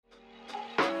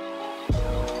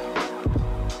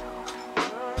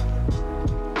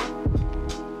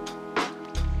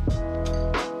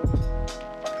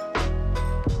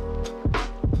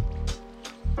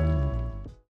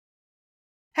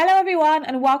everyone,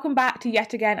 and welcome back to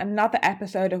yet again another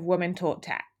episode of Women Talk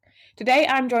Tech. Today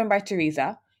I'm joined by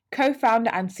Theresa,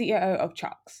 co-founder and CCO of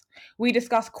Chunkx. We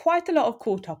discuss quite a lot of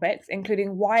cool topics,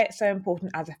 including why it's so important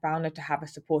as a founder to have a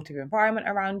supportive environment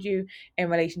around you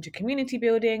in relation to community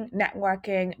building,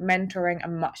 networking, mentoring,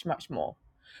 and much, much more.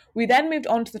 We then moved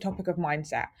on to the topic of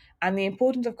mindset and the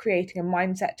importance of creating a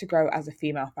mindset to grow as a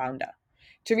female founder.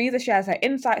 Theresa shares her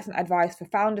insights and advice for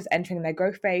founders entering their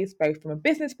growth phase, both from a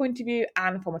business point of view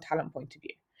and from a talent point of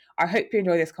view. I hope you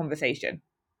enjoy this conversation.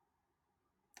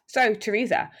 So,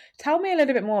 Theresa, tell me a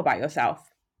little bit more about yourself.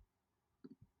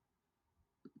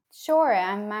 Sure,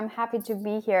 I'm happy to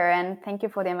be here and thank you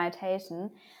for the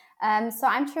invitation. So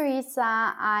I'm Theresa.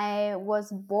 I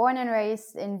was born and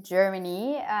raised in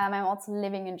Germany. I'm also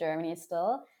living in Germany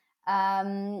still.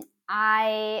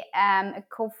 I am a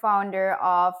co-founder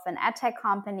of an edtech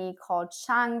company called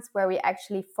Chunkx, where we're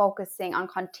actually focusing on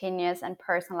continuous and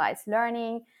personalized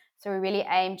learning. So we really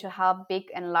aim to help big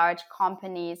and large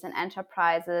companies and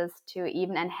enterprises to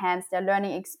even enhance their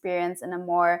learning experience in a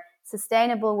more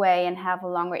sustainable way and have a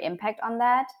longer impact on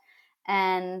that.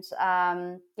 And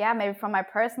maybe from my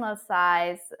personal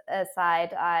side,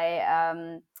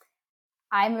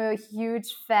 I'm a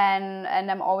huge fan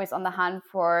and I'm always on the hunt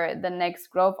for the next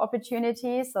growth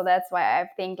opportunity. So that's why I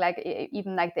think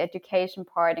even the education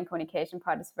part and communication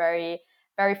part is very,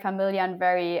 very familiar and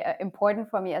very important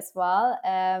for me as well.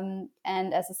 And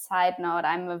as a side note,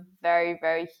 I'm a very,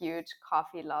 very huge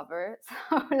coffee lover.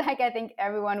 So I think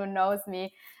everyone who knows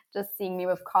me, just seeing me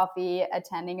with coffee,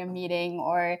 attending a meeting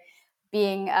or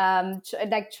being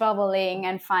traveling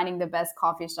and finding the best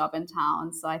coffee shop in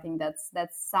town. So I think that's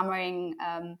summing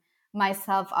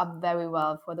myself up very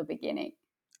well for the beginning.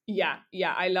 Yeah,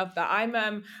 I love that.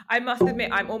 I must admit,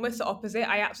 I'm almost the opposite.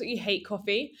 I absolutely hate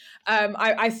coffee.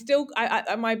 I still,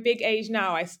 at my big age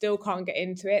now, I still can't get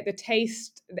into it. The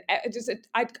taste,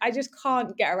 I just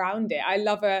can't get around it. I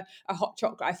love a hot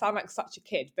chocolate. I sound like such a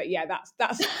kid, but yeah, that's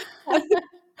such a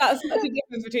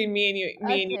difference between me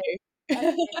and you.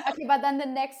 Okay, but then the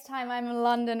next time I'm in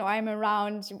London or I'm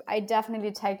around, I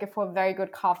definitely take it for very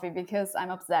good coffee because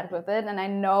I'm obsessed with it, and I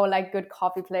know good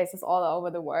coffee places all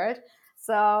over the world.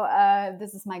 So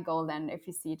this is my goal then if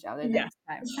we see each other next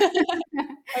time.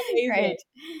 Amazing. Great.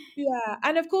 Yeah,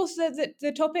 and of course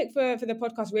the topic for the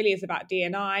podcast really is about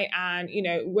D&I and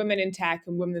women in tech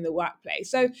and women in the workplace.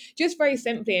 So just very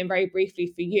simply and very briefly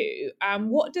for you,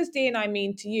 what does D&I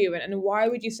mean to you, and why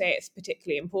would you say it's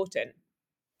particularly important?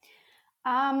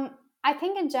 I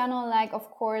think in general, of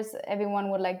course,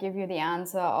 everyone would give you the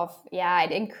answer of,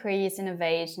 it increase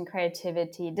innovation,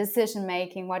 creativity, decision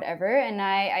making, whatever. And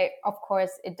I of course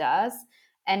it does.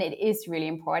 And it is really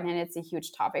important and it's a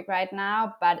huge topic right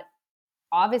now. But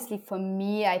obviously for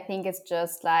me, I think it's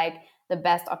just the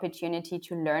best opportunity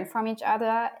to learn from each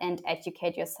other and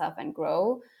educate yourself and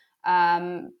grow.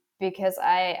 Because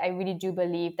I really do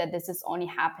believe that this is only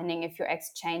happening if you're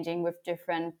exchanging with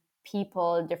different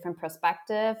people, different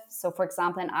perspectives. So for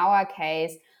example, in our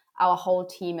case, our whole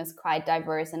team is quite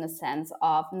diverse in the sense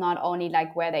of not only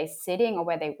where they're sitting or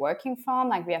where they're working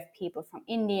from. We have people from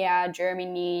India,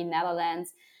 Germany,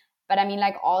 Netherlands, but I mean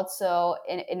also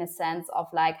in a sense of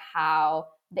how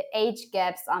the age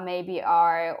gaps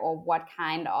are or what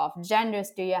kind of genders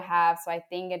do you have. So I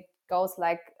think it goes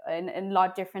in a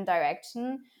lot different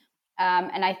direction.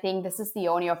 And I think this is the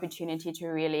only opportunity to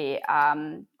really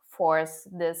force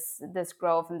this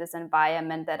growth in this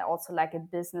environment that also a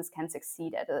business can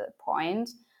succeed at a point.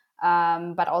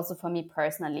 But also for me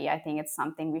personally, I think it's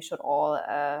something we should all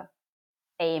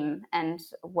aim and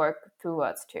work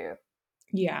towards too.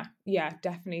 Yeah,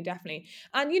 definitely.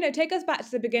 And take us back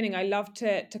to the beginning. I love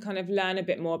to kind of learn a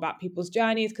bit more about people's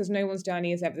journeys because no one's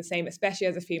journey is ever the same, especially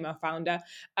as a female founder.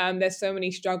 There's so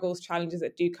many struggles, challenges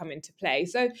that do come into play.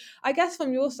 So I guess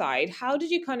from your side, how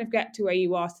did you kind of get to where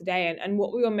you are today, and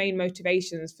what were your main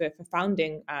motivations for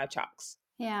founding Chunkx?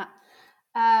 Yeah.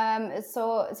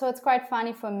 So it's quite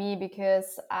funny for me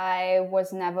because I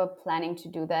was never planning to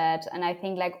do that. And I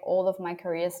think all of my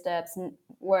career steps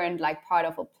weren't part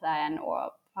of a plan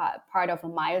or part of a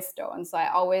milestone. So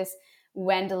I always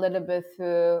went a little bit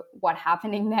through what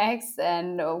happening next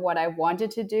and what I wanted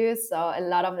to do. So a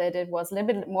lot of it was a little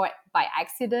bit more by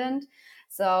accident.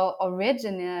 So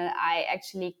originally I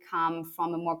actually come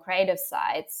from a more creative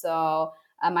side. So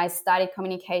I studied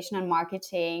communication and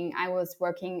marketing. I was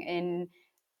working in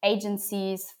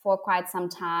agencies for quite some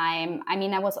time. I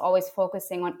mean, I was always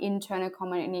focusing on internal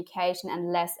communication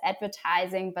and less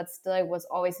advertising, but still it was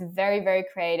always very, very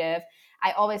creative.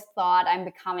 I always thought I'm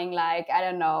becoming I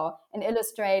don't know, an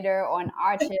illustrator or an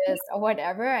artist or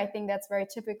whatever. I think that's very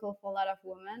typical for a lot of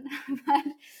women.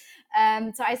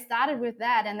 So I started with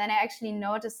that, and then I actually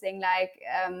noticing like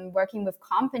working with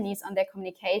companies on their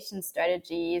communication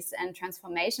strategies and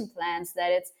transformation plans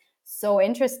that it's so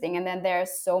interesting, and then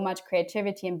there's so much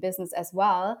creativity in business as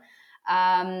well.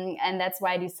 And that's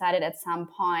why I decided at some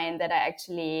point that I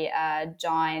actually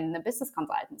joined the business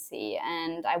consultancy,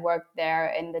 and I worked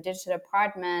there in the digital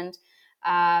department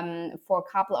for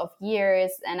a couple of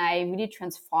years, and I really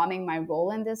transforming my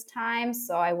role in this time.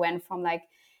 So I went from like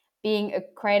being a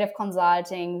creative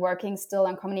consulting, working still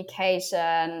on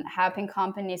communication, helping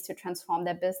companies to transform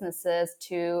their businesses,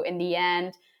 to in the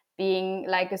end being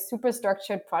like a super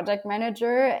structured project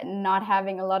manager, not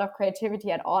having a lot of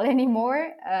creativity at all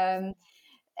anymore.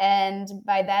 And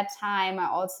by that time, I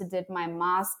also did my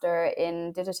master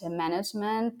in digital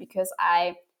management, because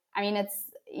I mean,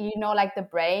 it's, you know, like the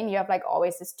brain, you have like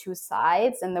always these two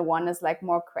sides, and the one is like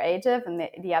more creative, and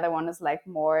the other one is like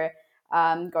more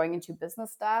going into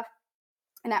business stuff.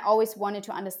 And I always wanted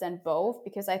to understand both,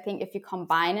 because I think if you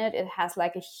combine it, it has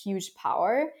like a huge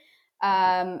power.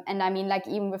 And I mean, like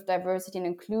even with diversity and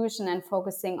inclusion and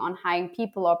focusing on hiring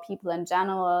people or people in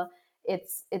general,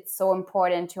 it's so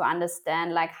important to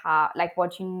understand like how, like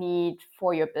what you need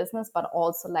for your business, but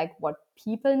also like what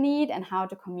people need and how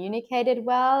to communicate it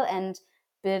well and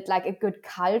build like a good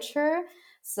culture.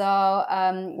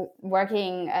 So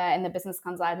working in the business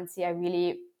consultancy, I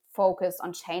really focused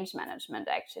on change management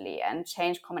actually, and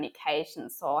change communication.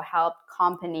 So help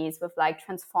companies with like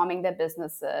transforming their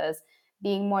businesses,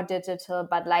 being more digital,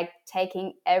 but like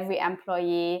taking every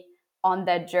employee on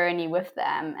that journey with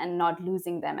them and not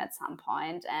losing them at some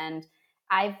point. And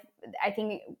I've, I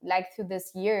think like through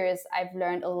these years, I've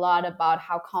learned a lot about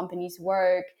how companies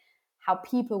work, how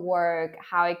people work,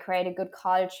 how I create a good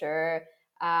culture,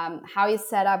 how you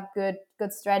set up good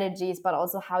strategies, but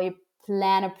also how you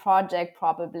plan a project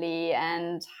probably,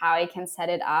 and how I can set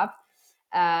it up.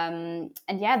 And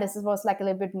yeah, this was like a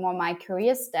little bit more my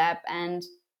career step. And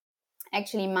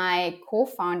actually, my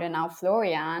co-founder now,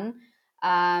 Florian,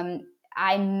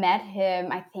 I met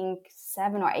him, I think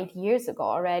 7 or 8 years ago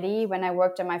already, when I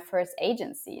worked at my first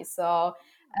agency. So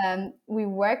we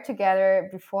worked together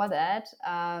before that.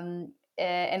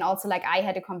 And also, like, I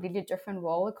had a completely different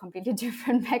role, completely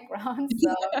different background.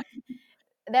 So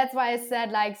that's why I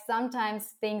said like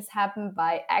sometimes things happen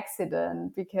by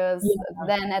accident, because Yeah.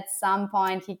 then at some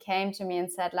point he came to me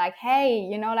and said like, hey,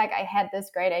 you know, like I had this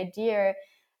great idea,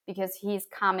 because he's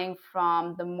coming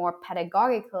from the more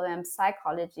pedagogical and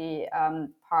psychology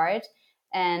part,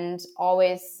 and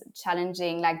always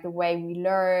challenging like the way we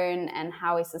learn and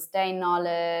how we sustain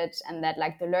knowledge, and that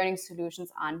like the learning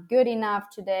solutions aren't good enough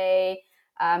today.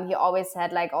 He always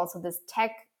had like also this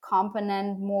tech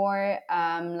component more,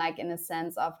 like in a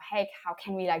sense of, hey, how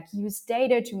can we like use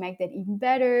data to make that even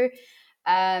better?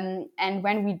 And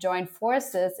when we joined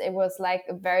forces, it was like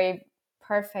a very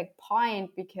perfect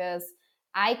point, because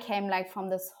I came like from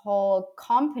this whole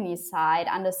company side,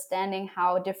 understanding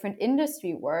how different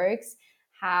industry works,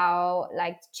 how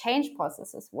like change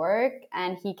processes work,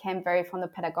 and he came very from the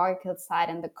pedagogical side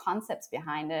and the concepts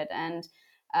behind it. And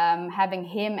having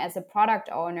him as a product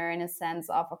owner, in a sense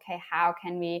of, okay, how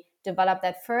can we develop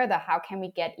that further, how can we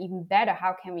get even better,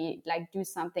 how can we like do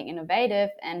something innovative,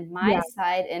 and my Yeah.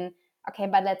 side in, okay,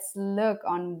 but let's look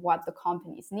on what the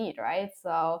companies need, right?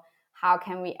 So how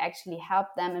can we actually help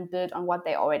them and build on what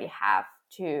they already have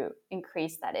to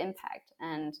increase that impact?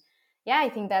 And yeah, I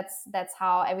think that's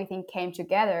how everything came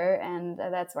together, and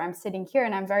that's where I'm sitting here,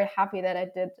 and I'm very happy that I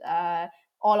did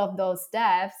all of those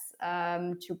steps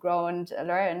to grow and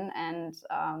learn. And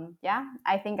yeah,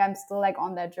 I think I'm still like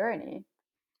on that journey.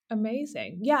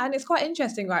 Amazing. Yeah, and it's quite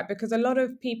interesting, right? Because a lot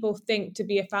of people think to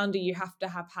be a founder, you have to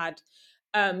have had,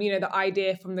 the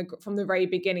idea from the very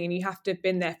beginning, and you have to have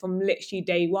been there from literally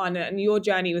day one. And your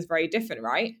journey was very different,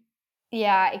 right?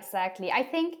 Yeah, exactly. I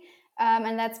think,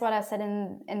 and that's what I said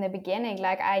in the beginning.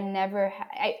 Like I never,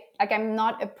 I like I'm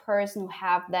not a person who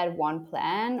have that one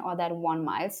plan or that one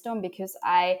milestone, because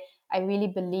I really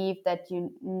believe that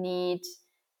you need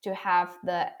to have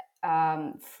the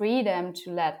freedom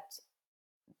to let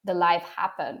the life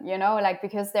happen, you know, like,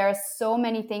 because there are so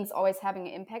many things always having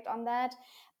an impact on that.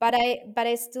 But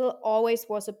I still always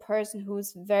was a person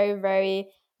who's very, very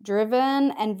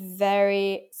driven and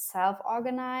very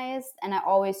self-organized, and I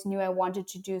always knew I wanted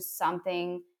to do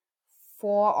something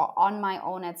for or on my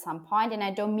own at some point. And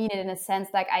I don't mean it in a sense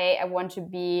like I want to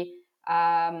be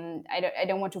I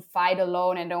don't want to fight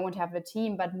alone, I don't want to have a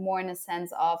team, but more in a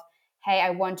sense of, hey,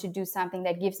 I want to do something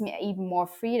that gives me even more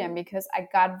freedom, because I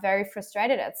got very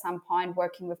frustrated at some point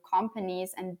working with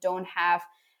companies and don't have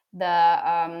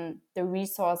the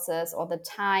resources or the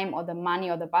time or the money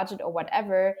or the budget or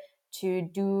whatever to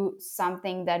do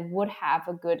something that would have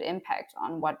a good impact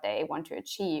on what they want to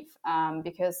achieve,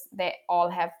 because they all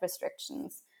have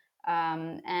restrictions.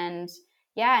 And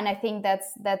yeah, and I think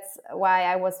that's why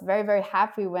I was very, very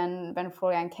happy when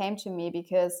Florian came to me,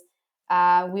 because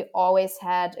we always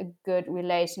had a good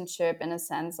relationship in a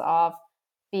sense of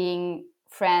being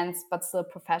friends but still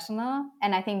professional.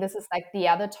 And I think this is like the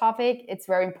other topic. It's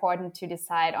very important to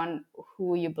decide on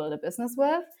who you build a business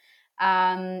with,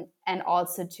 and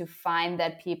also to find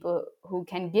that people who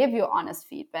can give you honest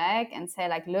feedback and say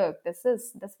like, look, this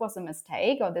was a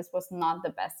mistake, or this was not the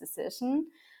best decision,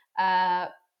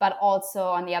 but also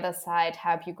on the other side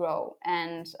help you grow.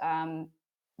 And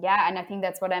yeah, and I think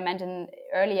that's what I meant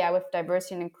earlier with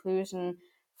diversity and inclusion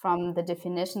from the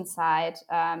definition side.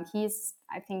 He's,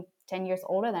 I think, 10 years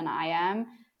older than I am.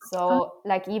 So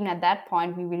like even at that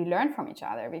point, we really learn from each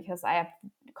other, because I have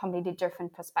completely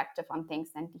different perspective on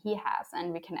things than he has,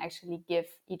 and we can actually give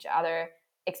each other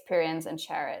experience and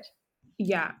share it.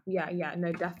 Yeah,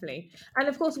 no, definitely. And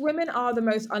of course, women are the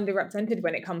most underrepresented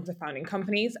when it comes to founding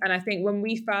companies. And I think when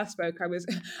we first spoke, I was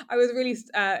I was really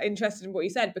interested in what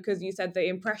you said, because you said the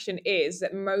impression is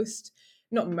that most,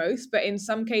 not most, but in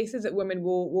some cases, that women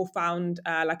will found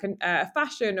like a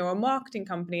fashion or a marketing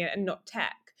company and not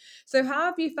tech. So how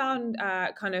have you found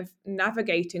kind of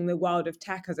navigating the world of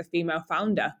tech as a female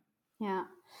founder? Yeah.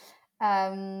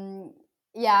 Um,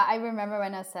 yeah, I remember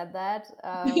when I said that,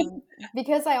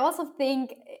 because I also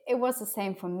think it was the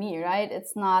same for me, right?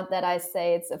 It's not that I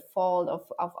say it's a fault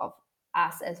of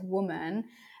us as women,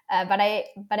 but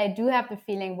I do have the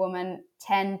feeling women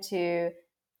tend to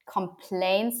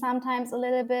complain sometimes a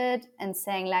little bit and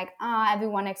saying like,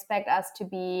 everyone expect us to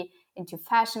be into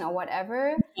fashion or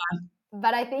whatever.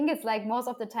 But I think it's like most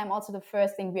of the time also the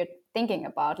first thing we're thinking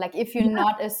about. Like if you're Yeah,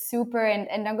 not a super,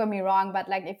 and don't get me wrong, but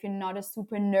like if you're not a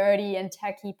super nerdy and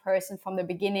techie person from the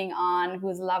beginning on,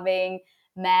 who's loving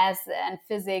math and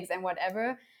physics and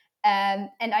whatever. And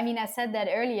I mean, I said that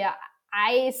earlier,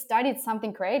 I studied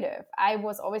something creative. I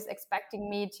was always expecting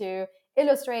me to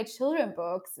illustrate children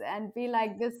books and be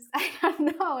like this, I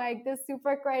don't know, like this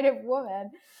super creative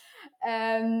woman.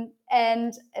 And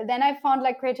then I found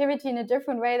like creativity in a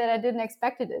different way that I didn't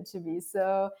expect it to be.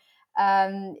 So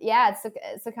yeah,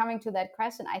 so coming to that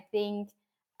question, I think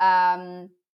um,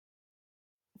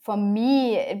 for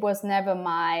me it was never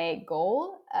my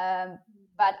goal,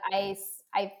 but I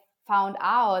found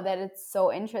out that it's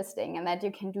so interesting and that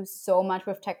you can do so much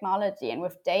with technology and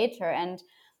with data. And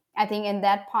I think in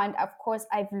that point, of course,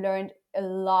 I've learned a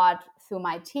lot through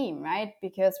my team, right?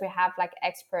 Because we have like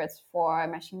experts for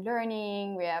machine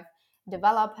learning, we have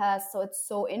developers. So it's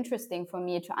so interesting for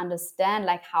me to understand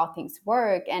like how things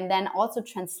work, and then also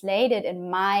translate it in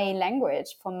my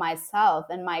language for myself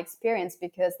and my experience,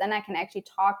 because then I can actually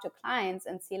talk to clients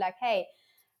and see like, hey,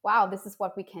 wow, this is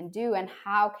what we can do, and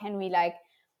how can we like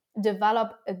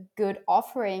develop a good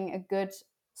offering, a good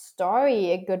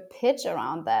story, a good pitch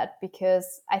around that.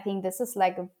 Because I think this is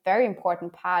like a very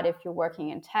important part if you're working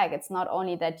in tech. It's not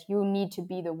only that you need to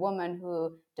be the woman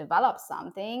who develops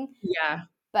something, yeah,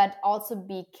 but also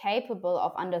be capable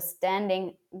of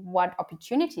understanding what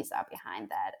opportunities are behind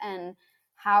that and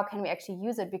how can we actually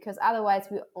use it. Because otherwise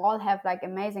we all have like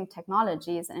amazing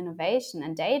technologies and innovation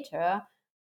and data,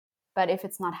 but if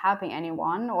it's not helping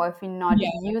anyone, or if we not yeah,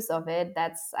 use of it,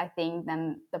 that's, I think,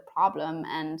 then the problem.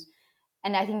 And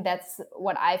I think that's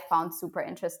what I found super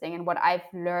interesting and what I've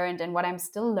learned and what I'm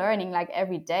still learning like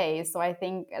every day. So I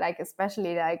think like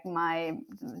especially like my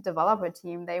developer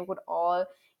team, they would all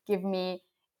give me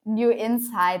new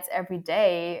insights every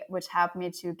day, which help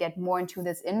me to get more into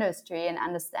this industry and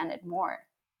understand it more.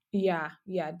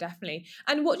 yeah, definitely.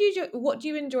 And what do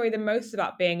you enjoy the most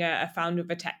about being a founder of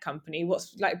a tech company?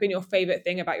 What's like been your favorite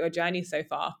thing about your journey so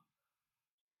far?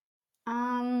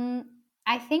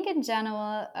 I think in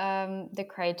general, the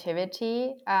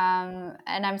creativity, and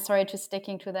I'm sorry to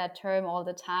sticking to that term all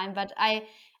the time, but I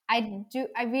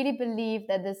really believe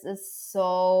that this is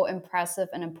so impressive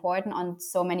and important on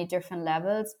so many different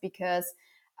levels, because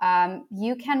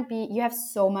you have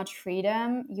so much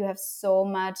freedom, you have so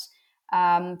much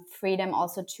freedom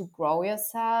also to grow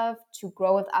yourself, to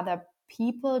grow with other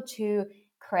people, to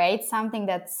create something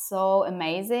that's so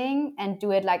amazing and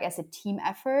do it like as a team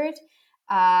effort.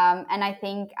 And I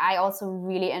think I also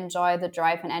really enjoy the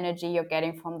drive and energy you're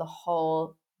getting from the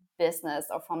whole business,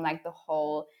 or from like the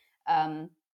whole um,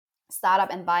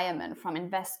 startup environment, from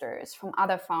investors, from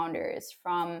other founders,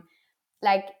 from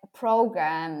like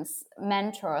programs,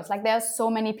 mentors. Like there are so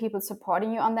many people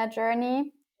supporting you on that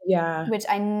journey, Yeah, which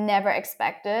I never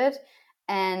expected.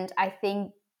 And I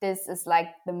think this is like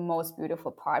the most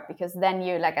beautiful part, because then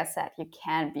you, like I said, you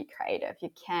can be creative, you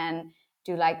can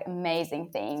do like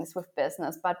amazing things with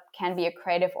business, but can be a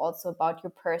creative also about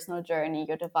your personal journey,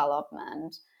 your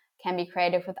development, can be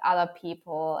creative with other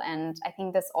people. And I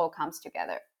think this all comes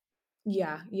together.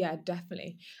 Yeah, yeah,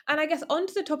 definitely. And I guess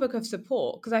onto the topic of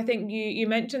support, because I think you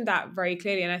mentioned that very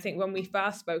clearly, and I think when we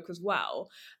first spoke as well,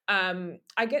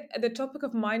 I get the topic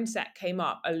of mindset came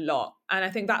up a lot, and I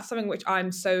think that's something which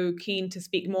I'm so keen to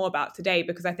speak more about today,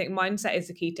 because I think mindset is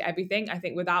the key to everything. I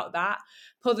think without that,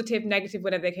 positive, negative,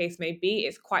 whatever the case may be,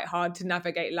 it's quite hard to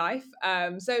navigate life.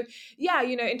 So yeah,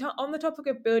 on the topic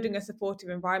of building a supportive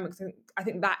environment, I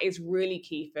think that is really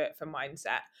key for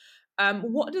mindset.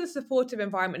 What does a supportive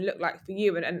environment look like for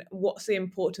you, and what's the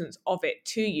importance of it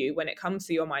to you when it comes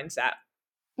to your mindset?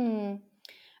 Mm.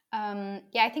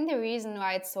 Yeah, I think the reason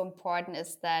why it's so important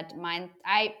is that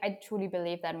I truly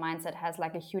believe that mindset has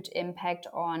like a huge impact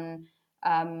on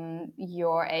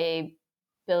your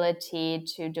ability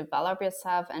to develop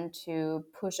yourself and to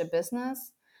push a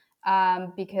business.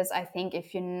 Because I think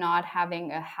if you're not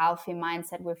having a healthy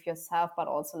mindset with yourself, but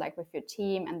also like with your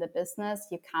team and the business,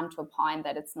 you come to a point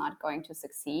that it's not going to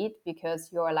succeed,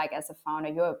 because you're like, as a founder,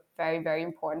 you're very, very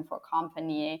important for a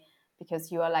company,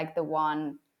 because you are like the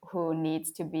one who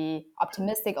needs to be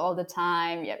optimistic all the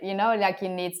time. You know, like you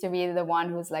needs to be the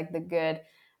one who's like the good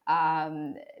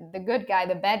guy,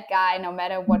 the bad guy, no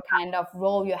matter what kind of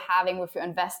role you're having with your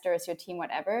investors, your team,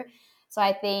 whatever. So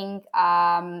I think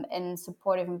in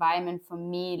supportive environment for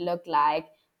me look like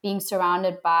being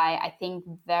surrounded by, I think,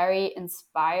 very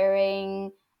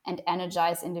inspiring and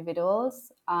energized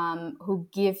individuals who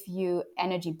give you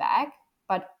energy back,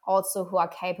 but also who are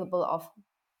capable of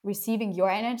receiving your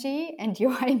energy and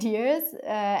your ideas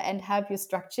and help you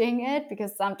structuring it,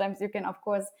 because sometimes you can of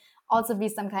course also be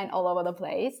some kind all over the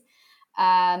place.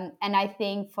 And I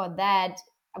think for that,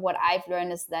 what I've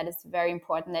learned is that it's very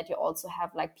important that you also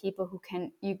have like people who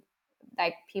can you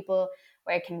like people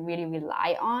where you can really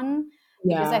rely on,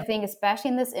 because I Yeah, think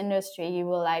especially in this industry you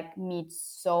will like meet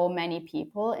so many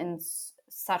people in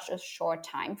such a short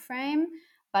time frame,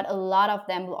 but a lot of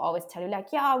them will always tell you like,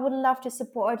 yeah, I would love to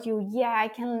support you, yeah, I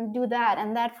can do that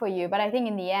and that for you, but I think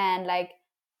in the end like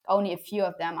only a few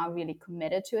of them are really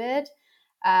committed to it.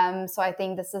 So I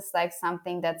think this is like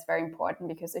something that's very important,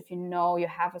 because if you know you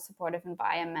have a supportive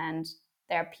environment,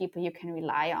 there are people you can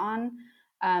rely on.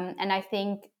 And I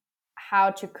think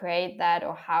how to create that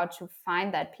or how to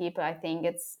find that people, I think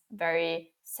it's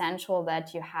very central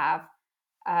that you have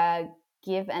a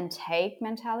give and take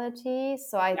mentality.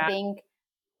 So I yeah, think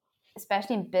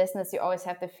especially in business, you always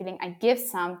have the feeling I give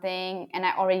something and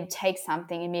I already take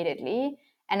something immediately.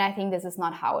 And I think this is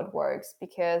not how it works,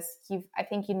 because I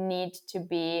think you need to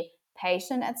be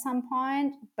patient at some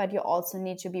point, but you also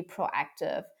need to be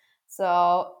proactive.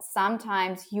 So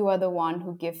sometimes you are the one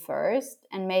who give first,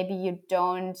 and maybe you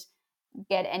don't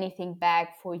get anything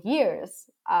back for years,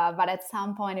 but at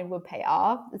some point it will pay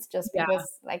off. It's just yeah, because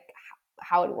like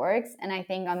how it works. And I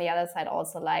think on the other side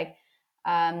also like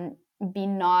be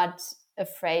not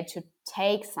afraid to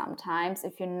take sometimes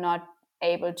if you're not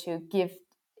able to give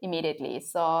immediately.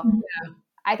 So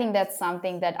I think that's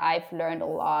something that I've learned a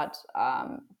lot,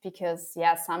 because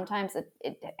yeah, sometimes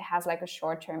it has like a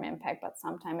short-term impact, but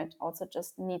sometimes it also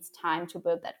just needs time to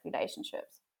build that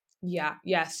relationships. yeah,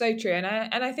 yeah, so true. And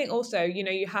I think also,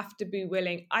 you have to be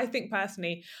willing. I think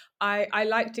personally, I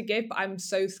like to give, but I'm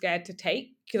so scared to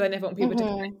take, because I never want people to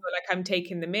Mm-hmm. feel like I'm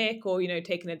taking the mick or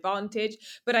taking advantage.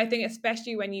 But I think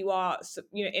especially when you are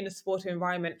in a supportive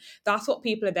environment, that's what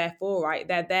people are there for, right?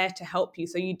 They're there to help you.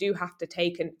 So you do have to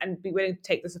take and be willing to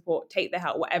take the support, take the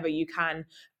help, whatever you can,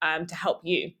 to help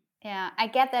you. Yeah, I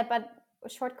get that, but a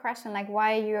short question, like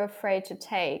why are you afraid to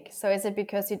take? So is it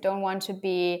because you don't want to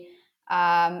be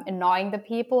annoying the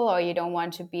people, or you don't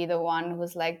want to be the one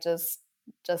who's like just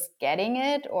getting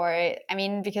it? Or I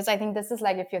mean, because I think this is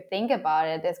like if you think about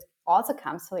it, this also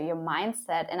comes to your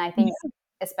mindset, and I think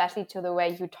especially to the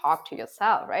way you talk to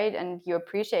yourself, right? And you're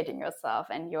appreciating yourself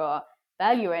and your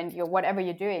value and your whatever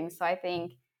you're doing. So I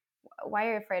think why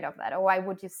are you afraid of that, or why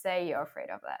would you say you're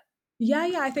afraid of that? Yeah,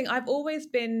 yeah. I think I've always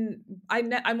been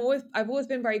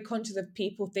very conscious of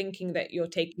people thinking that you're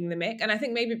taking the mick, and I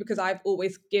think maybe because I've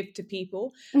always give to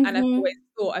people, and I've always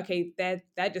Mm-hmm. thought, okay,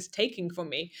 they're just taking from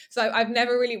me. So I've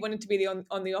never really wanted to be the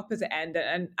on the opposite end,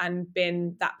 and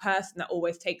been that person that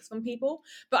always takes from people.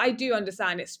 But I do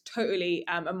understand it's totally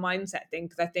a mindset thing,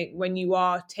 because I think when you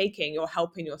are taking, you're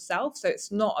helping yourself, so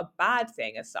it's not a bad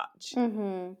thing as such.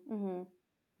 Mm-hmm. Mm-hmm.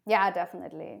 Yeah,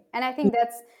 definitely. And I think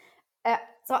that's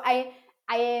so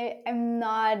I am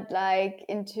not like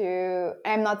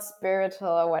I'm not spiritual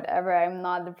or whatever. I'm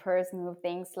not the person who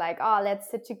thinks like, oh, let's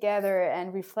sit together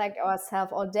and reflect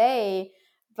ourselves all day.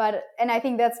 And I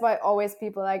think that's why always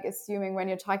people like assuming when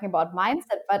you're talking about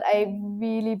mindset, but I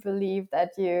really believe that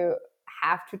you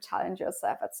have to challenge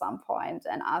yourself at some point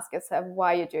and ask yourself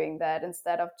why you're doing that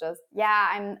instead of just,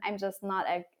 yeah, I'm just not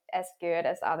as good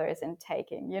as others in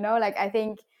taking, like I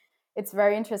think it's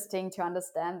very interesting to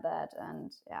understand that.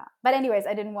 And yeah, but anyways,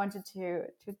 I didn't want you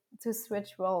to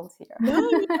switch roles here.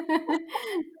 No,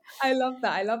 I love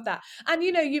that. I love that. And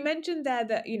you mentioned there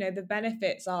that the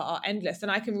benefits are endless,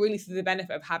 and I can really see the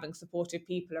benefit of having supportive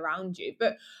people around you.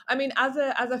 But I mean, as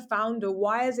a founder,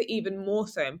 why is it even more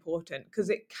so important? Because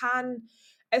it can,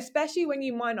 especially when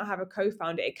you might not have a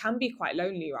co-founder, it can be quite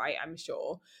lonely, right? I'm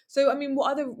sure. So I mean,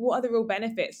 what are the real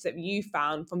benefits that you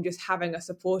found from just having a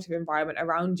supportive environment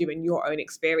around you in your own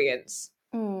experience?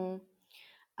 Mm.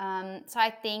 So I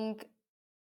think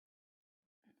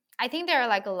there are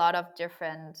like a lot of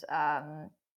different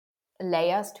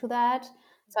layers to that.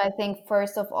 So I think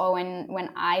first of all, when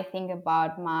I think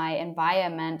about my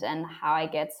environment and how I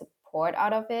get support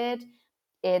out of it,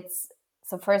 it's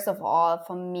so first of all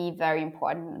for me very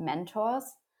important mentors.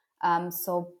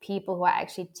 So people who are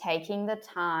actually taking the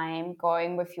time,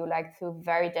 going with you like through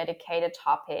very dedicated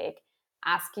topic,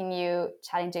 asking you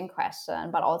challenging question,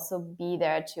 but also be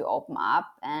there to open up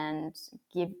and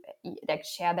give like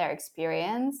share their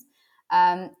experience.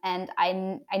 And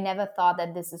I never thought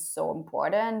that this is so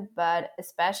important, but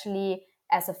especially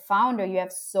as a founder, you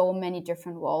have so many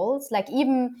different roles. Like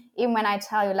even when I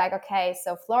tell you like, okay,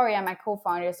 so Floria, my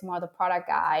co-founder, is more the product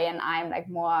guy, and I'm like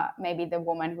more maybe the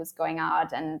woman who's going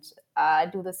out and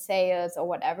do the sales or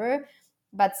whatever.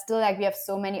 But still, like we have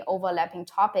so many overlapping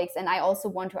topics, and I also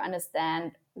want to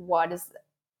understand what is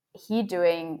he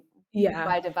doing Yeah.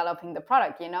 while developing the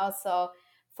product. So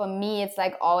for me, it's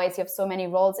like always you have so many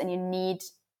roles, and you need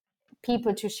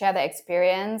people to share their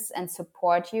experience and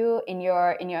support you in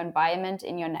your environment,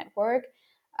 in your network,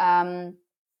 um,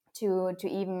 to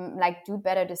even like do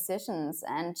better decisions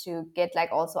and to get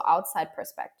like also outside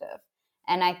perspective.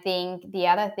 And I think the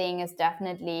other thing is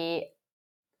definitely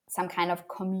some kind of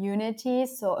community,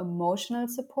 so emotional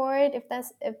support, if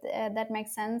that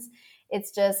makes sense. It's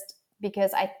just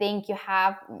because I think you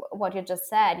have what you just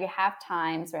said. You have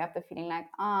times where you have the feeling like,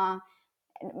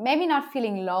 maybe not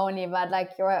feeling lonely, but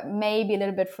like you're maybe a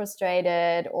little bit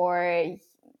frustrated, or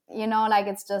like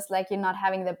it's just like you're not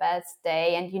having the best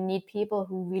day, and you need people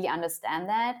who really understand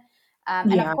that.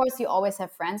 And of Yeah. course, you always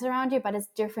have friends around you, but it's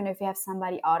different if you have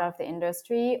somebody out of the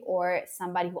industry or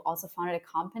somebody who also founded a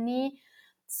company.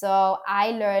 So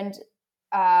I learned,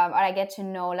 or I get to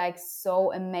know like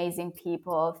so amazing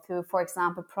people through, for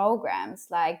example, programs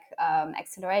like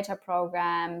accelerator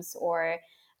programs, or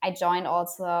I joined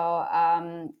also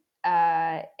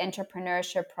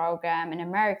entrepreneurship program in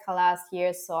America last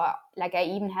year. So like I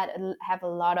even have a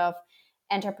lot of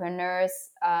entrepreneurs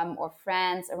or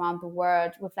friends around the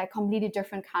world with like completely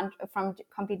different from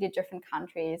completely different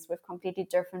countries with completely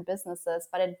different businesses,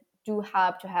 but it do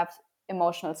help to have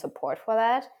emotional support for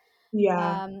that.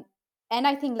 Yeah. um, and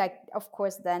I think like of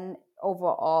course then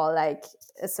overall like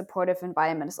a supportive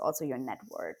environment is also your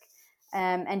network.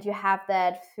 And you have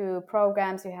that through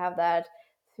programs, you have that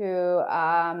through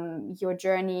your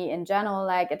journey in general,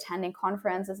 like attending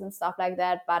conferences and stuff like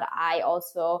that. But I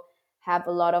also have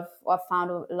a lot of or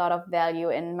found a lot of value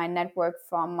in my network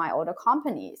from my older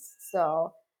companies.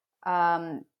 So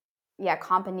um, yeah,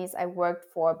 companies I worked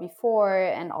for before,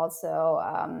 and also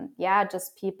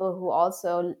just people who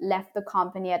also left the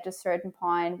company at a certain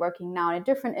point, working now in a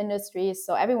different industry.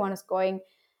 So everyone is going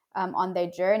on their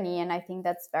journey, and I think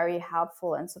that's very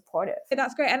helpful and supportive.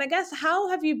 That's great. And I guess, how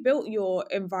have you built your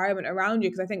environment around you?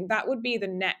 Because I think that would be the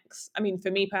next, I mean, for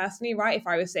me personally, right? If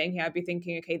I was sitting here, I'd be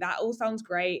thinking, okay, that all sounds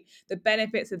great. The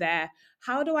benefits are there.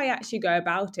 How do I actually go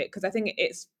about it? Because I think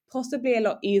it's possibly a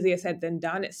lot easier said than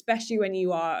done, especially when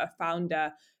you are a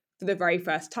founder for the very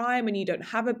first time and you don't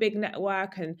have a big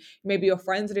network, and maybe your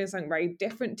friends are doing something very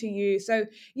different to you. So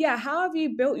yeah, how have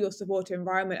you built your supportive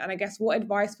environment? And I guess, what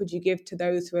advice would you give to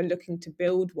those who are looking to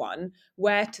build one?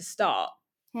 Where to start?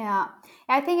 Yeah,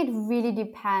 I think it really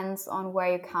depends on where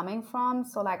you're coming from.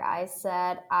 So, like I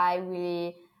said, I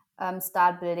really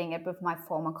start building it with my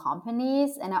former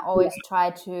companies, and I always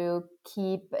try to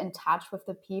keep in touch with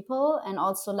the people and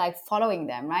also like following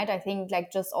them, right? I think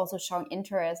like just also showing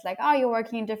interest, like, oh, you're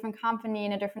working in a different company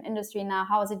in a different industry now.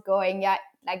 How is it going? Yeah,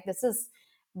 like this is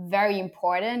very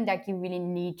important. Like you really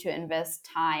need to invest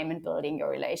time in building your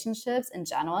relationships in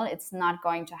general. It's not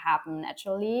going to happen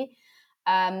naturally.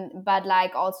 But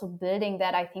like also building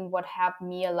that, I think what helped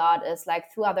me a lot is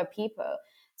like through other people.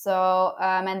 So,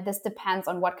 and this depends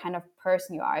on what kind of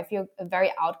person you are. If you're a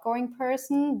very outgoing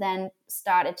person, then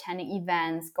start attending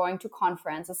events, going to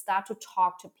conferences, start to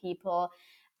talk to people.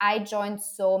 I joined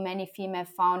so many female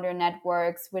founder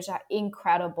networks, which are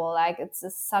incredible. Like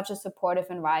such a supportive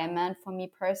environment for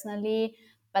me personally,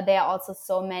 but there are also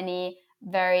so many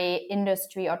very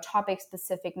industry or topic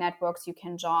specific networks you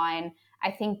can join. I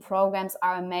think programs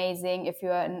are amazing if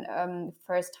you're a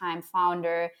first time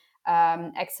founder,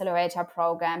 accelerator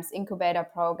programs, incubator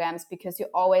programs, because you're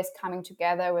always coming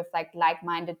together with like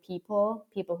minded people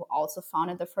who also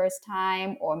founded the first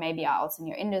time or maybe are also in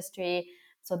your industry.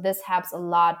 So this helps a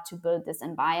lot to build this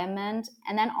environment.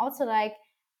 And then also like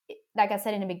I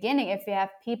said in the beginning, if you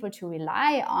have people to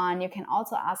rely on, you can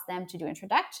also ask them to do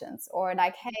introductions or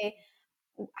like, hey,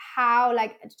 how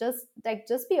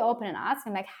just be open and ask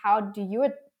them like, how do you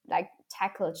like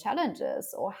tackle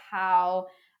challenges, or how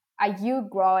are you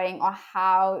growing, or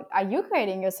how are you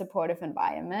creating your supportive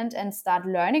environment, and start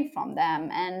learning from them.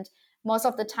 And most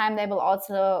of the time they will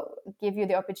also give you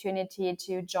the opportunity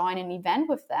to join an event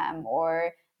with them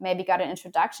or maybe got an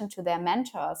introduction to their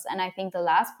mentors. And I think the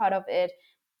last part of it,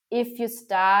 if you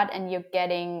start and you're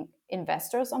getting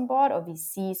investors on board or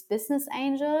VCs, business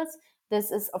angels, this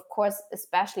is, of course,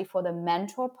 especially for the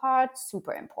mentor part,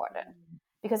 super important.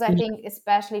 Because I think,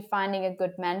 especially finding a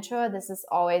good mentor, this is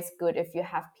always good if you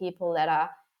have people that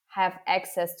have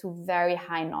access to very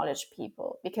high knowledge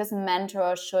people. Because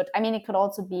mentor should, I mean, it could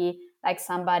also be like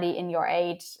somebody in your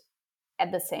age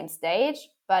at the same stage,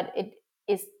 but it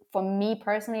is, for me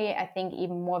personally, I think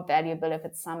even more valuable if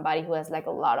it's somebody who has like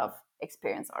a lot of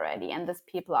experience already, and these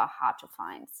people are hard to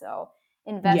find. So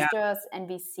Yeah. investors and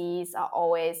VCs are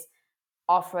always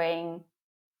offering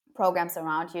programs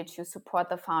around you to support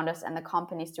the founders and the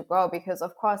companies to grow, because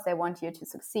of course they want you to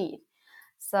succeed.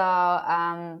 So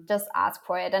just ask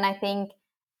for it. And I think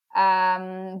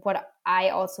what I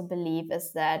also believe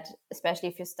is that, especially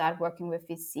if you start working with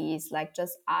VCs, like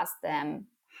just ask them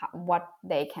what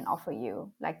they can offer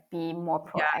you, like be more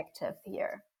proactive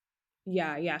here.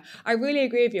 Yeah, yeah. I really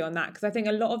agree with you on that, because I think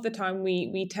a lot of the time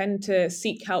we tend to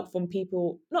seek help from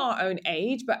people not our own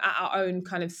age but at our own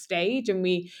kind of stage, and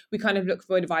we kind of look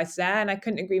for advice there. And I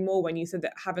couldn't agree more when you said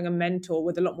that having a mentor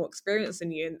with a lot more experience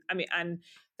than you, and I mean, and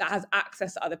that has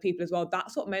access to other people as well.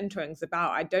 That's what mentoring is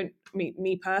about. I don't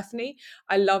me personally,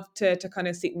 I love to kind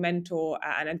of seek mentor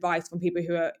and advice from people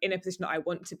who are in a position that I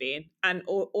want to be in, and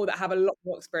or that have a lot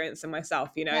more experience than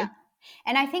myself, you know? Yeah.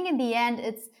 And I think in the end,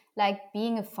 it's like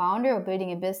being a founder or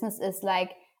building a business is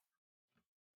like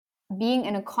being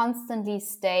in a constantly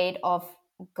state of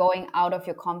going out of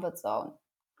your comfort zone.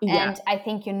 Yeah. And I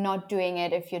think you're not doing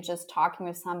it if you're just talking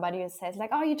with somebody who says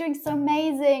like, oh, you're doing so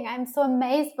amazing, I'm so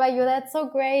amazed by you, that's so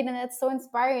great and that's so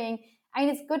inspiring. I mean,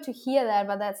 it's good to hear that,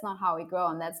 but that's not how we grow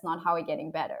and that's not how we're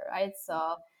getting better, right?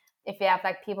 So if you have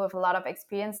like people with a lot of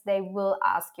experience, they will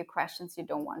ask you questions you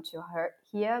don't want to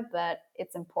hear, but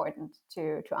it's important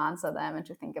to answer them and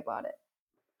to think about it.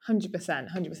 100%,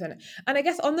 100%. And I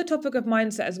guess on the topic of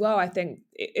mindset as well, I think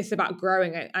it's about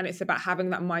growing it, and it's about having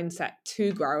that mindset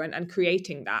to grow and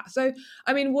creating that. So,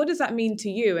 I mean, what does that mean to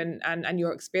you and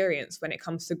your experience when it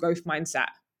comes to growth mindset?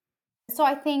 So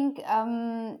I think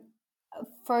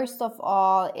first of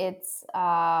all, it's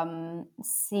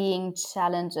seeing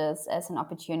challenges as an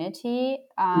opportunity,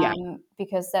 Yeah.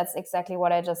 because that's exactly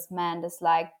what I just meant. Is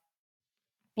like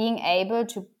being able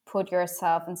to put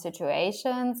yourself in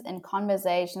situations, in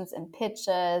conversations, in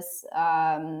pitches,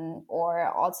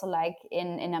 or also like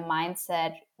in a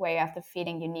mindset where you have the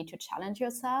feeling you need to challenge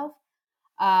yourself.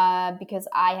 Because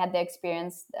I had the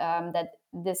experience that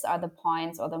these are the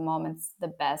points or the moments the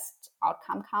best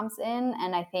outcome comes in.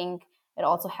 And I think it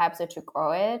also helps you to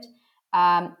grow it.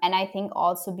 And I think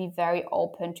also be very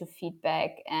open to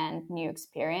feedback and new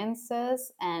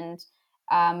experiences, and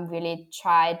really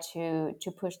try to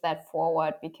push that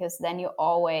forward, because then you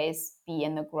always be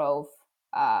in the growth,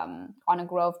 on a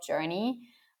growth journey.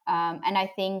 And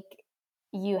I think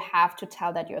you have to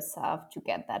tell that yourself to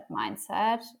get that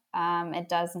mindset. It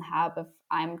doesn't help if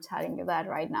I'm telling you that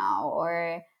right now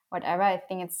or whatever. I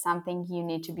think it's something you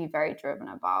need to be very driven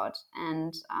about.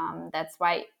 And that's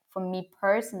why, for me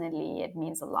personally, it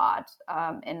means a lot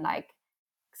in like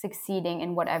succeeding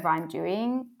in whatever I'm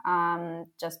doing.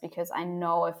 Just because I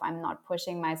know if I'm not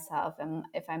pushing myself and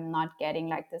if I'm not getting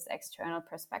like this external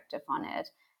perspective on it,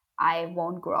 I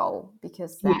won't grow,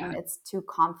 because Yeah. then it's too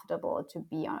comfortable to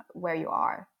be where you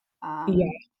are,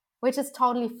 Yeah. which is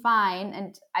totally fine.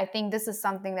 And I think this is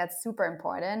something that's super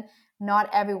important. Not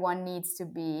everyone needs to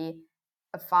be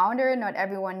a founder. Not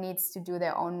everyone needs to do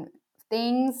their own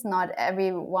things. Not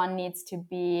everyone needs to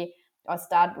be or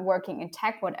start working in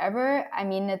tech, whatever. I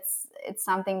mean, it's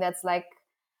something that's like,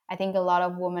 I think a lot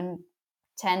of women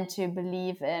tend to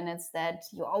believe in. It's that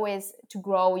you always, to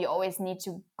grow, you always need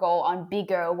to go on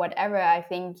bigger or whatever. I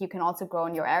think you can also grow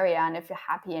in your area, and if you're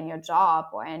happy in your job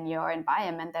or in your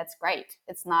environment, that's great.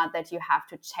 It's not that you have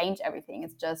to change everything.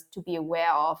 It's just to be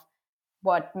aware of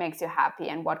what makes you happy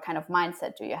and what kind of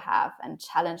mindset do you have, and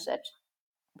challenge it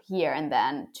here and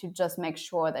then to just make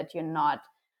sure that you're not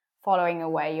following a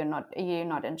way you're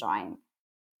not enjoying.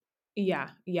 Yeah,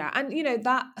 yeah, and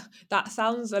that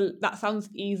sounds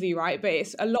easy, right? But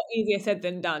it's a lot easier said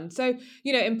than done. So,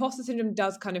 imposter syndrome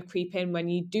does kind of creep in when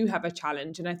you do have a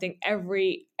challenge, and I think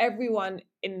everyone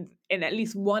in at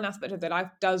least one aspect of their life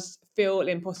does feel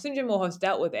imposter syndrome or has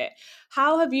dealt with it.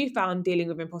 How have you found dealing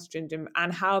with imposter syndrome,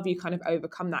 and how have you kind of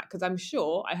overcome that? Because I'm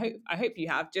sure, I hope you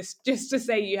have. Just to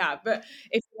say you have, but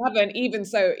if you haven't, even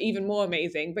so, even more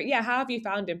amazing. But yeah, how have you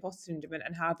found imposter syndrome,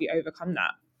 and how have you overcome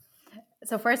that?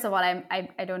 So first of all,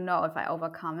 I don't know if I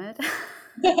overcome it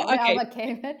or I Okay.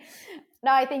 overcame it.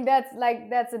 No, I think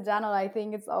that's a general. I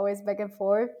think it's always back and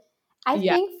forth. I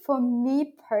Yeah. think for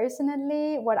me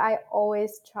personally, what I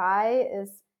always try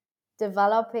is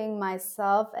developing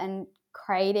myself and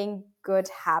creating good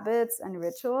habits and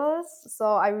rituals. So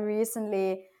I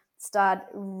recently start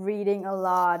reading a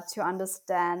lot to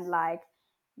understand, like,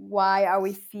 why are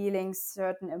we feeling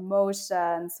certain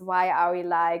emotions? Why are we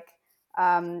like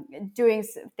doing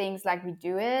things like we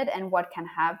do it, and what can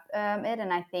have it?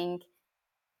 And I think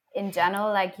in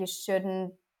general, like, you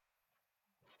shouldn't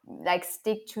like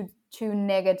stick to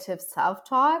negative self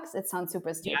talks. It sounds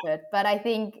super stupid, but I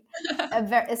think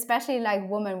especially like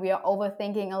women, we are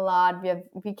overthinking a lot.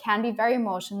 We can be very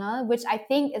emotional, which I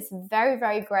think is very,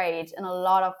 very great in a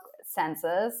lot of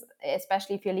senses,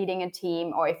 especially if you're leading a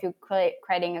team or if you're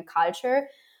creating a culture.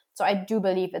 So I do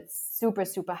believe it's super,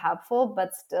 super helpful,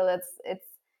 but still it's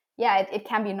yeah, it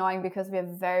can be annoying because we're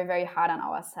very, very hard on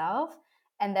ourselves.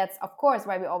 And that's of course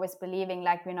why we're always believing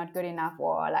like we're not good enough,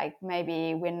 or like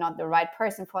maybe we're not the right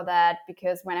person for that,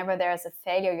 because whenever there's a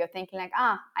failure, you're thinking like,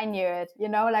 I knew it,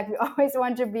 like we always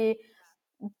want to be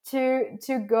too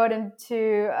good and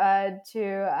too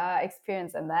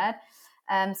experienced in that.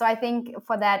 So I think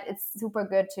for that, it's super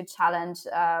good to challenge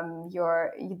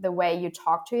the way you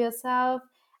talk to yourself.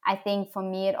 I think for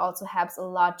me, it also helps a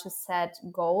lot to set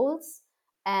goals,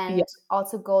 Yeah. and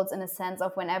also goals in a sense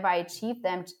of whenever I achieve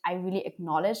them, I really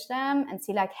acknowledge them and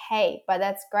see like, hey, but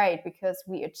that's great because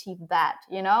we achieved that.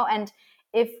 And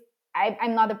if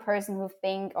I'm not a person who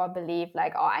think or believe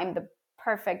like, oh, I'm the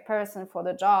perfect person for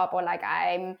the job, or like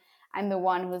I'm the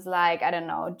one who's like, I don't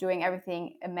know, doing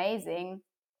everything amazing.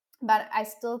 But I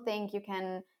still think you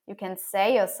can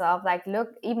say yourself like, look,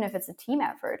 even if it's a team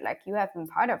effort, like you have been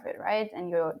part of it, right? And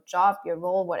your job, your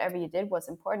role, whatever you did was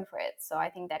important for it. So I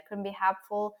think that could be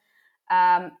helpful.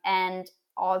 And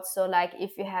also, like,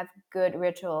 if you have good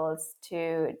rituals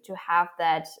to have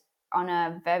that on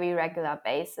a very regular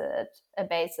basis,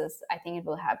 I think it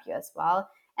will help you as well.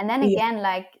 And then Yeah. again,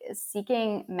 like,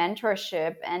 seeking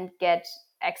mentorship and get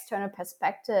external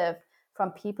perspective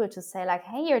from people to say like,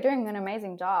 hey, you're doing an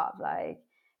amazing job, like,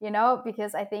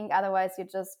 because I think otherwise you're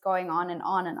just going on and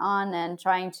on and on and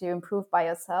trying to improve by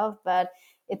yourself. But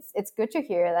it's good to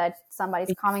hear that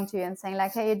somebody's coming to you and saying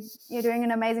like, hey, you're doing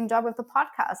an amazing job with the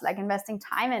podcast, like investing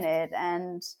time in it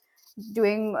and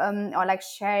doing or like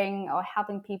sharing or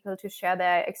helping people to share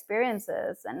their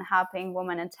experiences and helping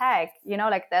women in tech.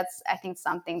 Like, that's, I think,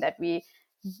 something that we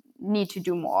need to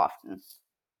do more often.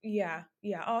 Yeah,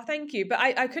 yeah. Oh, thank you. But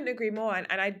I couldn't agree more.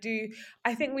 And I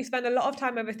think we spend a lot of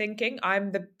time overthinking.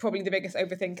 I'm probably the biggest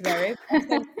overthinker there is. I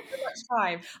spend so much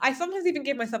time. I sometimes even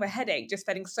give myself a headache just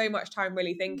spending so much time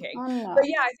really thinking. Oh But no.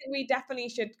 yeah, I think we definitely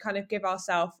should kind of give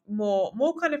ourselves more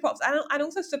kind of props, and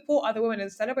also support other women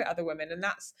and celebrate other women. And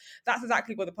that's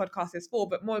exactly what the podcast is for.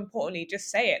 But more importantly, just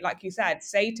say it, like you said,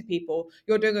 say to people,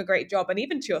 you're doing a great job. And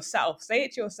even to yourself, say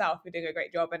it to yourself, you're doing a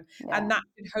great job. And Yeah. that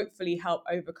should hopefully help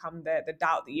overcome the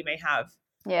doubt that you may have.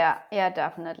 Yeah,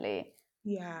 definitely.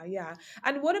 Yeah, yeah.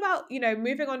 And what about,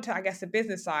 moving on to, I guess, the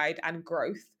business side and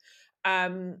growth?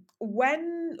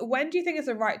 When do you think is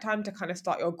the right time to kind of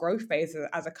start your growth phase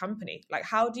as a company? Like,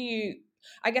 how do you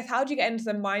get into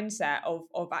the mindset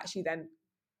of actually then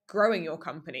growing your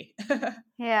company?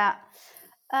 Yeah.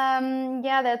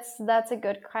 Yeah, that's a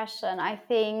good question. I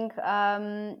think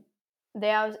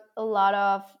there are a lot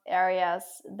of areas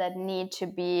that need to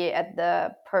be at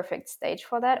the perfect stage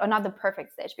for that, or not the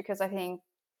perfect stage, because I think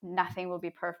nothing will be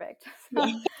perfect.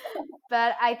 Yeah.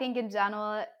 But I think in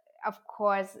general, of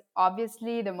course,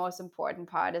 obviously, the most important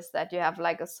part is that you have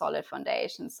like a solid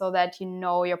foundation so that you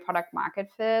know your product market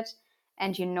fit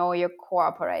and you know your core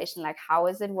operation, like how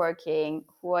is it working,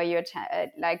 who are you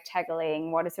like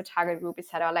tackling, what is your target group,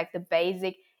 etc. Like the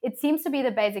basic, it seems to be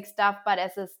the basic stuff, but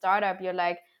as a startup, you're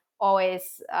like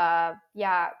always,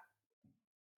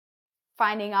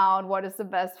 finding out what is the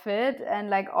best fit and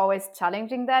like always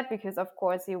challenging that, because of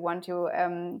course you want to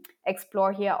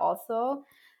explore here also.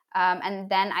 And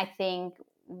then I think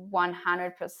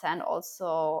 100%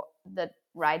 also the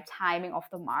right timing of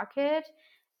the market,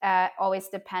 always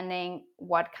depending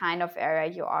what kind of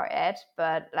area you are at,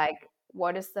 but like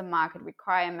what is the market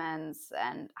requirements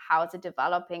and how is it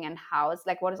developing and how is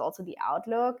like what is also the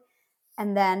outlook.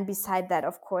 And then beside that,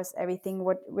 of course, everything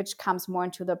which comes more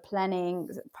into the planning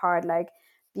part, like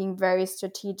being very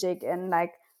strategic and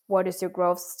like what is your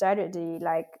growth strategy,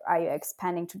 like are you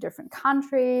expanding to different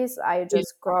countries, are you Yeah.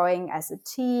 just growing as a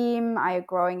team, are you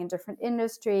growing in different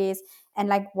industries, and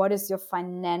like what is your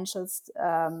financial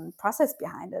process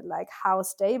behind it, like how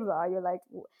stable are you, like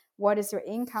what is your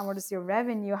income, what is your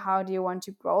revenue, how do you want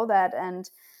to grow that. And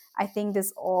I think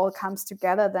this all comes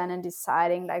together then in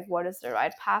deciding like what is the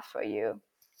right path for you.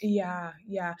 Yeah,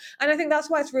 yeah. And I think that's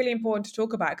why it's really important to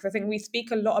talk about, because I think we speak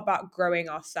a lot about growing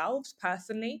ourselves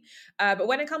personally. But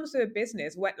when it comes to a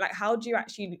business, like, how do you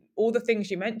actually, all the things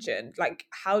you mentioned, like,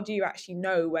 how do you actually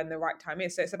know when the right time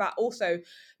is? So it's about also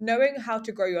knowing how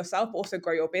to grow yourself, also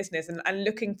grow your business, and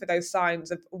looking for those signs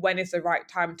of when is the right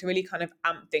time to really kind of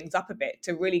amp things up a bit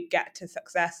to really get to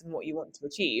success and what you want to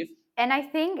achieve. And I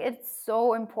think it's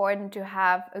so important to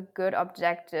have a good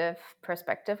objective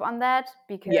perspective on that,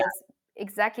 Yeah, because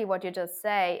exactly what you just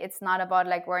say, it's not about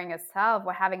like worrying yourself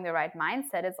or having the right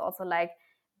mindset. It's also like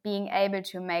being able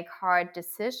to make hard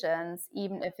decisions,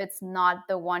 even if it's not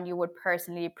the one you would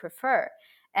personally prefer.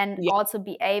 And yeah, also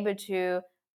be able to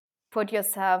put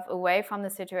yourself away from the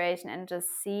situation and just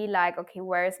see like, okay,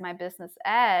 where is my business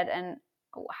at and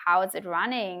how is it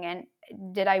running, and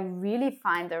did I really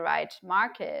find the right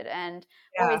market, and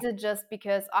or yeah, is it just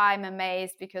because I'm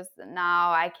amazed because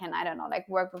now I can, I don't know, like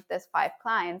work with this 5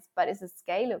 clients, but is it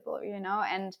scalable,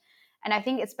 and I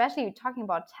think especially talking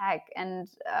about tech and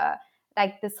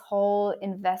like this whole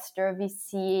investor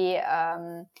VC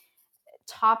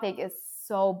topic is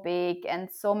so big and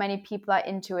so many people are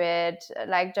into it,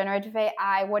 like generative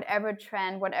AI, whatever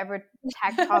trend, whatever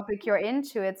tech topic you're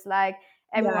into, it's like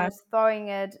everyone yeah, is throwing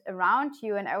it around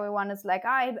you and everyone is like,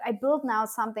 I built now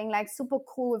something like super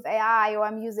cool with AI, or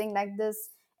I'm using like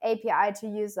this API to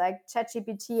use like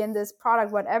ChatGPT in this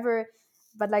product, whatever.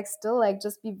 But like still, like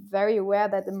just be very aware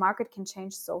that the market can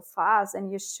change so fast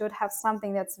and you should have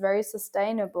something that's very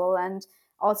sustainable, and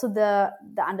also the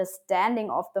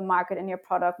understanding of the market and your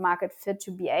product market fit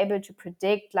to be able to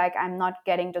predict like I'm not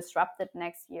getting disrupted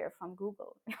next year from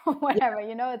Google or yeah, whatever,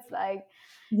 it's like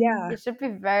you yeah. should be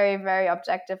very very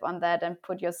objective on that and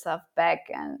put yourself back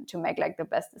and to make like the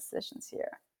best decisions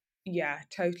here. Yeah,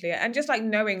 totally. And just like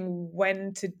knowing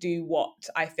when to do what,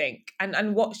 I think,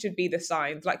 and what should be the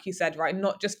signs, like you said, right?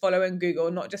 Not just following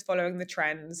Google, not just following the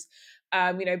trends.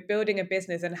 Building a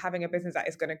business and having a business that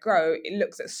is going to grow, it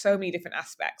looks at so many different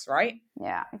aspects, right?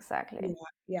 Yeah, exactly. Yeah,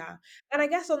 yeah. And I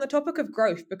guess on the topic of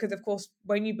growth, because of course,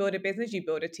 when you build a business, you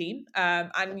build a team,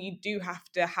 and you do have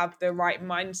to have the right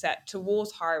mindset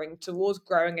towards hiring, towards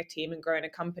growing a team and growing a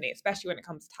company, especially when it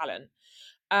comes to talent.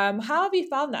 How have you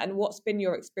found that, and what's been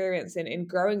your experience in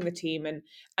growing the team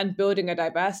and building a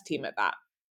diverse team at that?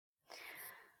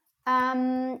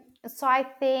 So I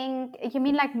think you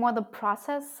mean like more the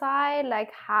process side,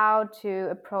 like how to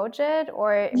approach it,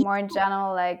 or more in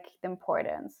general, like the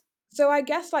importance? So I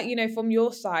guess like, from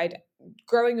your side,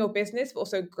 growing your business, but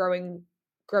also growing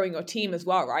your team as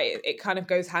well, right? It kind of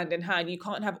goes hand in hand. You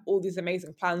can't have all these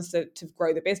amazing plans to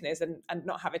grow the business and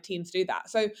not have a team to do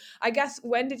that. So I guess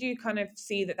when did you kind of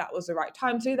see that that was the right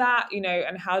time to do that,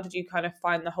 and how did you kind of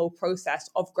find the whole process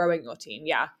of growing your team?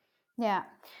 Yeah. Yeah.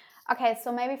 Okay.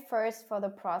 So maybe first for the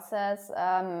process,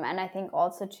 and I think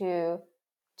also to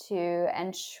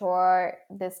ensure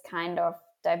this kind of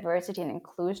diversity and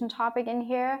inclusion topic in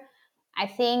here. I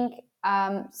think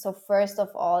so. First of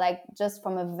all, like just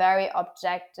from a very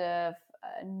objective,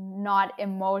 not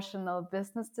emotional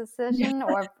business Yeah. decision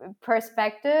or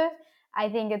perspective, I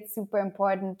think it's super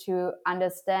important to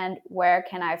understand where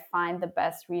can I find the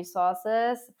best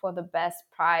resources for the best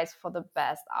price for the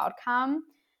best outcome.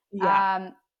 Yeah.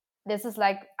 um, this is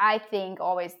like, I think,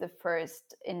 always the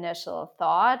first initial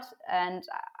thought. And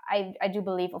I do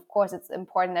believe, of course, it's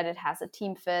important that it has a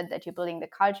team fit, that you're building the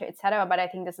culture, etc. But I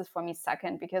think this is for me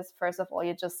second, because first of all,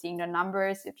 you're just seeing the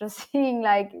numbers, you're just seeing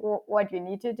like what you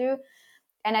need to do.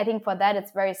 And I think for that,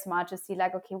 it's very smart to see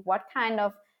like, okay, what kind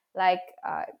of like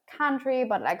country,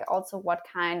 but like also what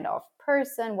kind of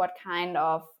person, what kind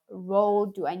of role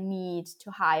do I need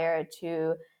to hire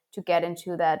to get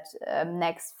into that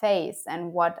next phase,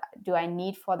 and what do I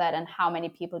need for that, and how many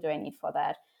people do I need for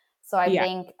that. So I Yeah.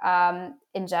 think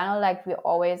in general, like we're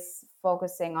always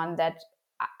focusing on that.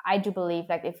 I do believe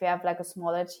like if you have like a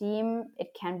smaller team,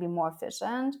 it can be more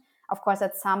efficient. Of course,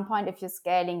 at some point, if you're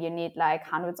scaling, you need like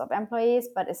hundreds of employees,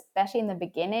 but especially in the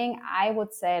beginning, I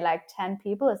would say like 10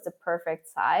 people is the perfect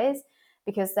size,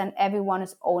 because then everyone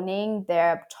is owning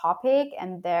their topic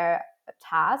and their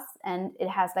tasks, and it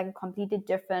has like a completely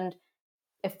different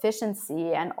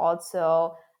efficiency and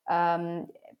also um,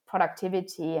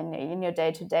 productivity in your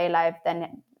day-to-day life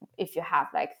than if you have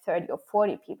like 30 or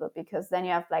 40 people, because then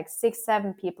you have like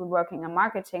 6-7 people working on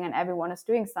marketing and everyone is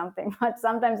doing something, but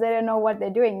sometimes they don't know what they're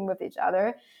doing with each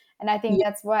other. And I think Yeah.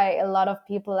 that's why a lot of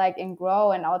people like in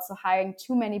grow and also hiring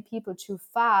too many people too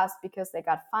fast because they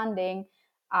got funding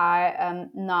are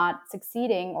not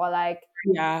succeeding, or like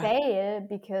Yeah. fail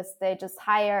because they just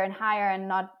hire and hire and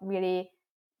not really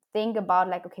think about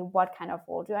like, okay, what kind of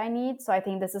role do I need? So I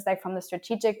think this is like from the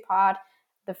strategic part,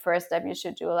 the first step you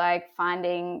should do, like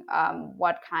finding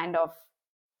what kind of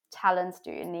talents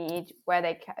do you need, where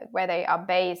they are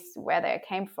based, where they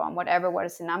came from, whatever, what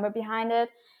is the number behind it.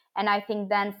 And I think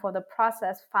then for the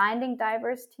process, finding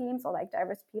diverse teams or like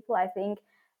diverse people, I think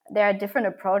there are different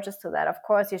approaches to that. Of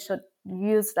course, you should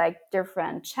use like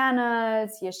different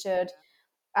channels. You should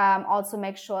also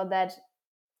make sure that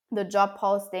the job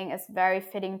posting is very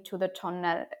fitting to the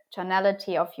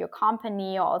tonality of your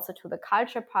company, or also to the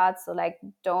culture part. So like,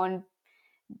 don't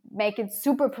make it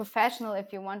super professional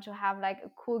if you want to have like a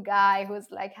cool guy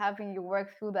who's like helping you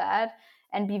work through that,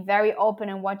 and be very open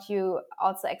in what you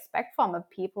also expect from a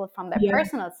people from their Yeah.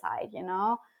 personal side,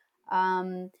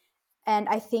 um, and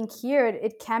I think here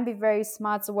it can be very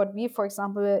smart. So what we, for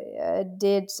example,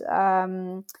 did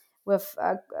with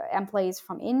employees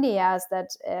from India is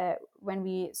that when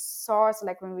we source,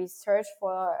 like when we search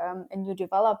for a new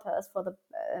developers for the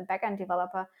backend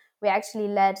developer, we actually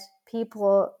let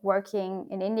people working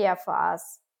in India for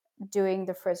us doing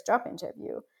the first job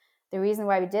interview. The reason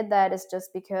why we did that is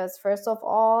just because, first of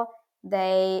all,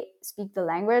 they speak the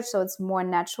language, so it's more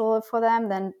natural for them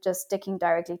than just sticking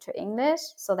directly to English,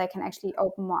 so they can actually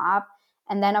open more up.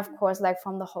 And then of course, like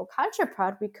from the whole culture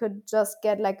part, we could just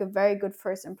get like a very good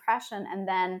first impression. And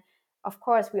then of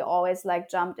course we always like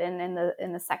jumped in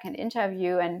the second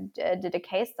interview and did a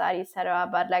case study, etc.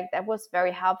 But like that was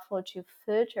very helpful to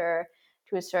filter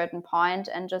to a certain point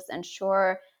and just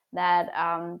ensure that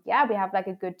yeah, we have like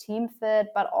a good team fit,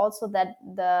 but also that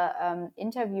the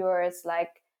interviewers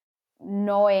like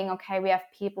knowing, okay, we have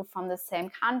people from the same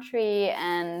country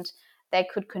and they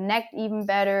could connect even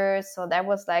better. So that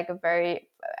was like a very,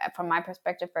 from my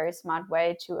perspective, very smart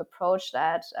way to approach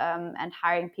that, and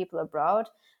hiring people abroad.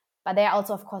 But they are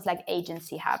also, of course, like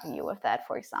agency helping you with that,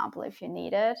 for example, if you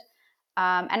need it.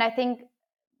 And I think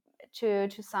to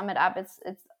sum it up, it's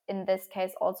in this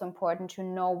case also important to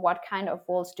know what kind of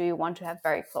roles do you want to have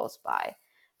very close by,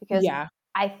 because Yeah.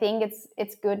 I think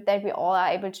it's good that we all are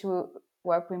able to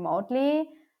work remotely,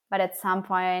 but at some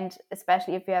point,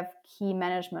 especially if you have key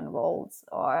management roles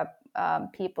or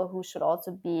people who should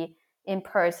also be in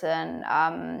person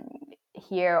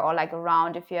here or like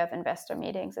around, if you have investor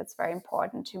meetings, it's very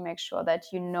important to make sure that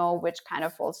you know which kind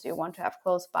of roles do you want to have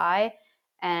close by,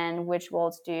 and which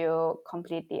roles do you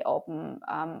completely open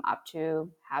up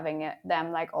to having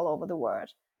them like all over the world.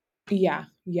 Yeah,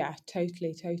 yeah,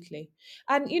 totally, totally.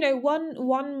 And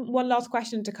one last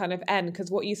question to kind of end,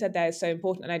 because what you said there is so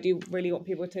important, and I do really want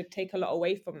people to take a lot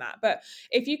away from that. But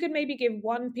if you could maybe give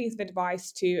one piece of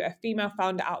advice to a female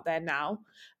founder out there now,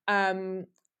 um,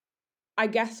 I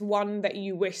guess one that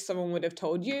you wish someone would have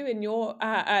told you in your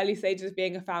early stages of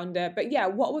being a founder. But yeah,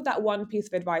 what would that one piece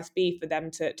of advice be for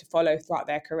them to follow throughout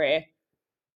their career?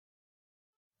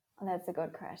 That's a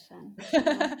good question.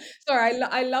 Sorry,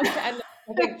 I love to end.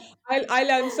 I think I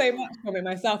learned so much from it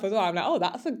myself as well. I'm like, oh,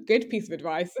 that's a good piece of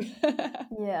advice.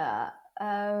 Yeah.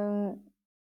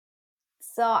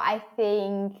 So I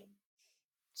think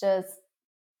just,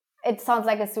 it sounds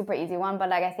like a super easy one, but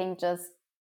like I think just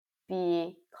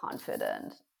be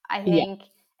confident. I Yeah, think,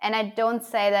 and I don't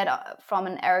say that from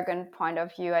an arrogant point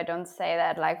of view. I don't say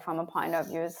that like from a point of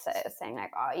view saying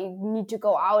like, oh, you need to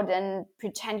go out and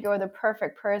pretend you're the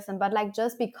perfect person, but like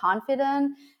just be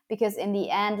confident, because in the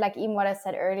end, like even what I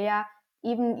said earlier,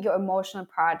 even your emotional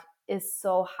part is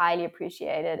so highly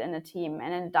appreciated in a team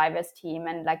and in a diverse team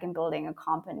and like in building a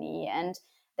company. And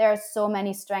there are so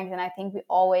many strengths. And I think we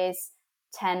always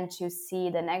tend to see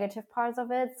the negative parts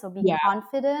of it. So be Yeah.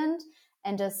 confident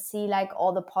and just see like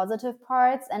all the positive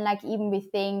parts. And like even we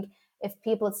think if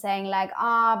people saying like,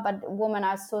 but women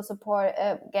are so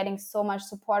getting so much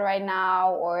support right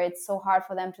now, or it's so hard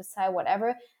for them to sell,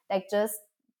 whatever, like just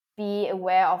be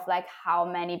aware of like how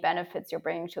many benefits you're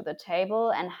bringing to the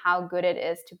table and how good it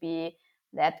is to be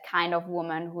that kind of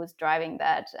woman who's driving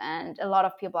that. And a lot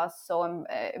of people are so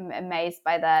amazed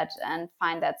by that and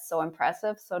find that so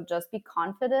impressive. So just be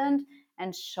confident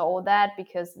and show that,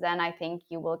 because then I think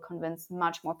you will convince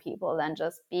much more people than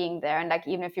just being there. And like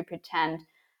even if you pretend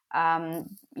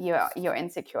you're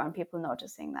insecure and people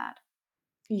noticing that.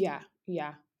 Yeah,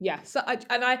 yeah, yeah. So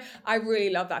I really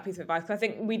love that piece of advice, because I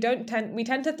think we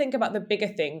tend to think about the bigger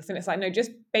things, and it's like, no,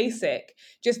 just basic,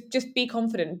 just be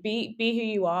confident, be who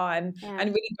you are, Yeah.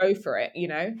 and really go for it, you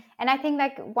know. And I think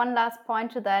like one last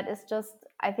point to that is just,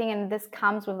 I think, and this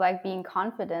comes with like being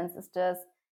confident, is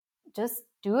just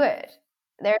do it.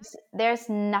 There's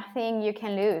nothing you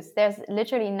can lose. There's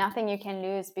literally nothing you can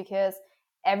lose, because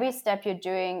every step you're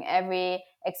doing, every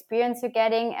experience you're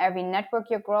getting, every network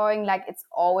you're growing, like it's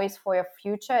always for your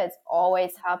future. It's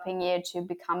always helping you to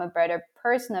become a better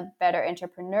person, a better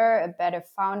entrepreneur, a better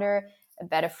founder, a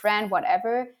better friend,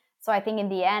 whatever. So I think in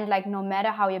the end, like no matter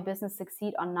how your business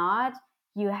succeed or not,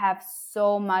 you have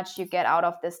so much you get out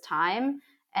of this time.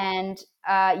 And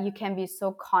you can be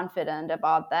so confident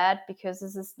about that, because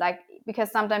this is like,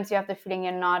 because sometimes you have the feeling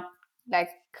you're not like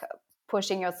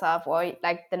pushing yourself, or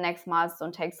like the next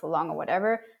milestone takes so long or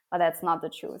whatever, but that's not the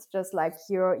truth. Just like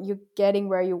you're getting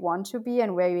where you want to be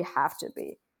and where you have to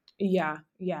be. Yeah,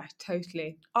 yeah,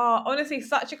 totally. Oh, honestly,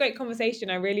 such a great conversation.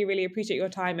 I really, really appreciate your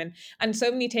time, and so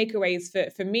many takeaways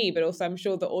for me, but also I'm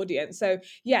sure the audience. So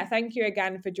yeah, thank you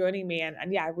again for joining me, and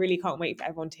yeah, I really can't wait for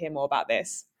everyone to hear more about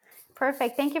this.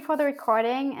 Perfect. Thank you for the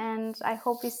recording, and I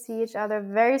hope we see each other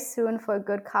very soon for a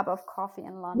good cup of coffee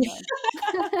in London.